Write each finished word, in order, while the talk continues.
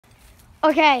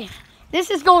Okay,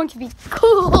 this is going to be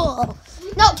cool.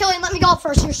 No, Killian, let me go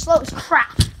first. You're slow as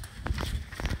crap.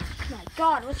 Oh my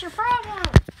God, what's your problem?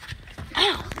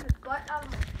 Ow.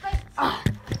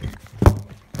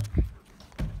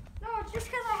 No, it's just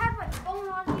because I had my phone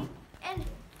on me and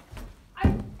I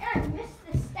missed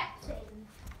the steps in.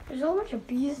 There's a whole bunch of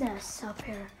bees nests up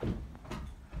here.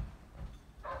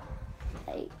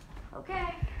 Hey.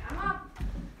 Okay, I'm up.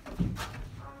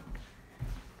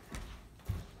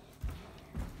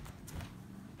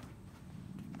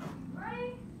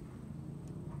 Ready?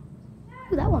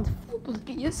 Ooh, that one's full of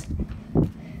bees.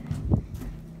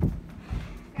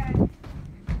 Okay.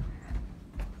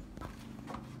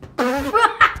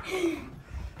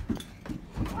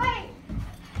 Wait.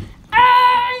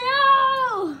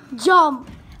 No! Jump!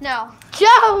 No.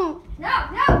 Jump! No.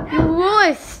 You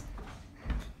wuss!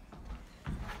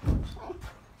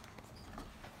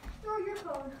 Throw your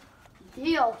phone.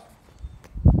 Deal.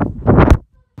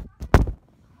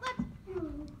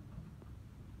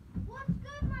 What's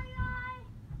good, my guy?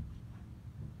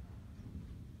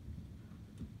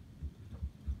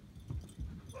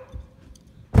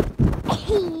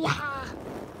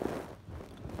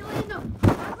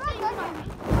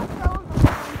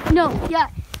 No, yeah.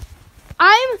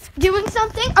 I'm doing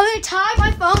something. I'm going to tie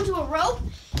my phone to a rope,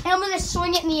 and I'm going to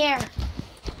swing it in the air.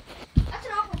 That's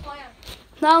an awful plan.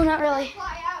 No, not really.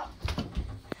 Fly out.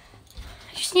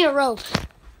 I just need a rope.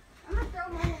 I'm gonna throw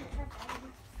mine in the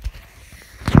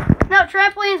trampoline. No,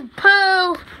 trampoline's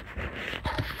poo.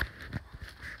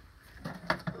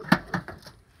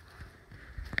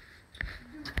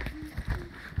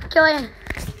 Killian.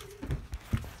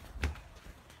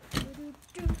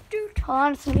 Hold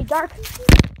on, it's going to be dark.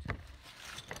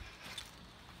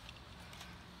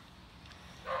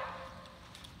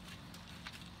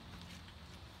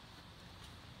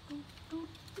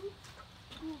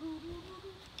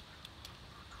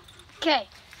 Okay,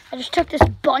 I just took this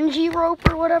bungee rope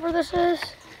or whatever this is.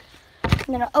 I'm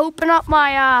going to open up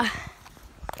my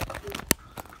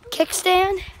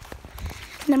kickstand.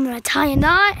 And I'm going to tie a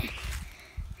knot.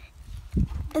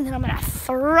 And then I'm going to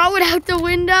throw it out the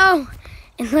window.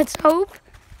 And let's hope.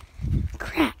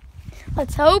 Crap.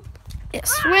 Let's hope it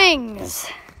swings.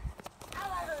 Ow,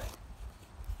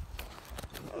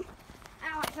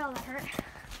 I felt that hurt.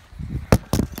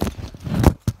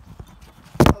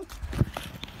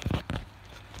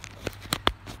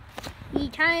 You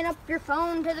tying up your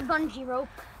phone to the bungee rope.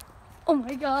 Oh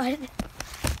my God.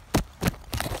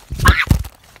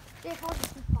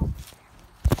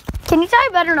 Can you tie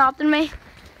a better knot than me?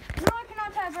 No, I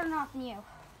cannot tie a better knot than you.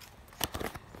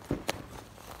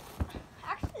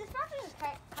 Actually, this knot is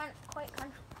quite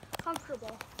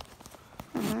comfortable.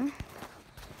 Mm-hmm.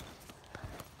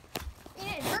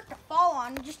 It hurt to fall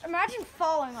on. Just imagine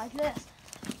falling like this.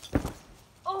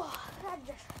 Oh, that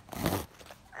just...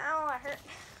 Ow, that hurt.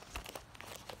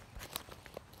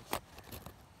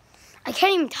 I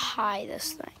can't even tie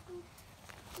this thing.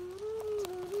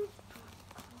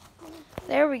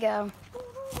 There we go.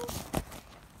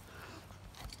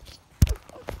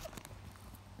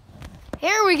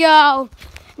 Here we go.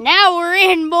 Now we're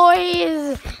in,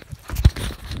 boys.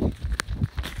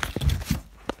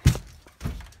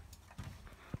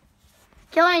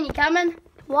 Killian, you coming?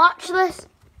 Watch this.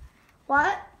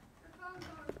 What? The phone's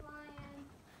going flying.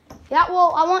 Yeah,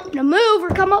 well, I want you to move or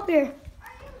come up here. Are you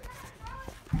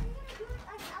gonna do it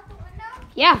like out the window?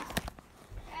 Yeah.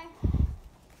 Okay.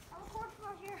 I'll record from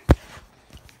out here.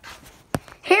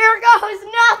 Here goes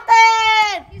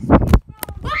nothing. You see your phone.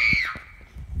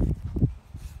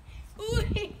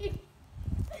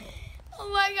 Oh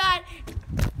my God.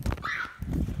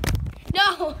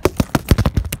 No.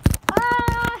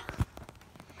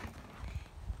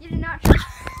 You did not try.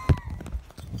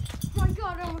 Oh my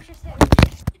God, I almost just hit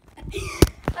me.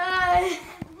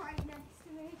 Right next to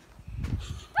me.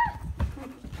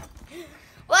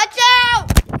 Watch out!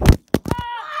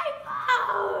 My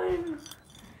phone! And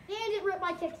it ripped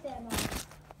my kickstand off.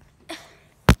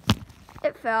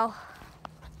 It fell.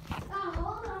 Oh,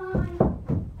 hold on.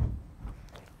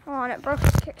 Hold on, it broke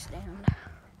the kickstand.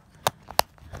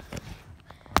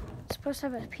 It's supposed to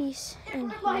have a piece It in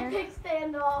ripped my here.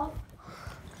 kickstand off.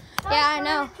 Yeah, I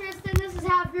know. Tristan, this is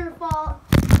half your fault.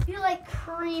 You like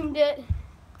creamed it.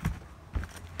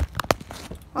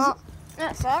 Well,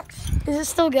 that sucks. Is it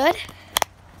still good?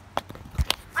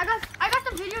 I got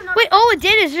the video. Wait, all it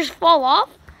did is just fall off?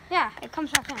 Yeah, it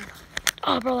comes back in.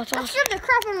 Oh, bro, that's That awesome. scared the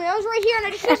crap out of me. I was right here and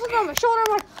I just felt something on my shoulder.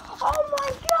 I'm like, oh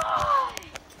my God!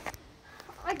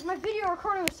 Like my video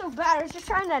recording was so bad. I was just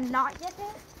trying to not get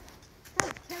hit. That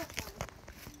was terrifying.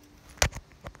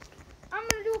 I'm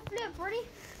gonna do a flip. Ready?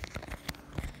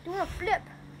 Doing a flip.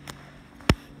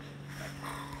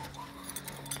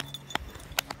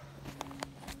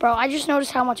 Bro, I just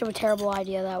noticed how much of a terrible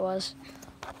idea that was.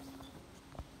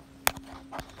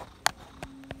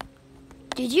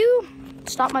 Did you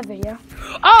stop my video?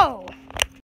 Oh!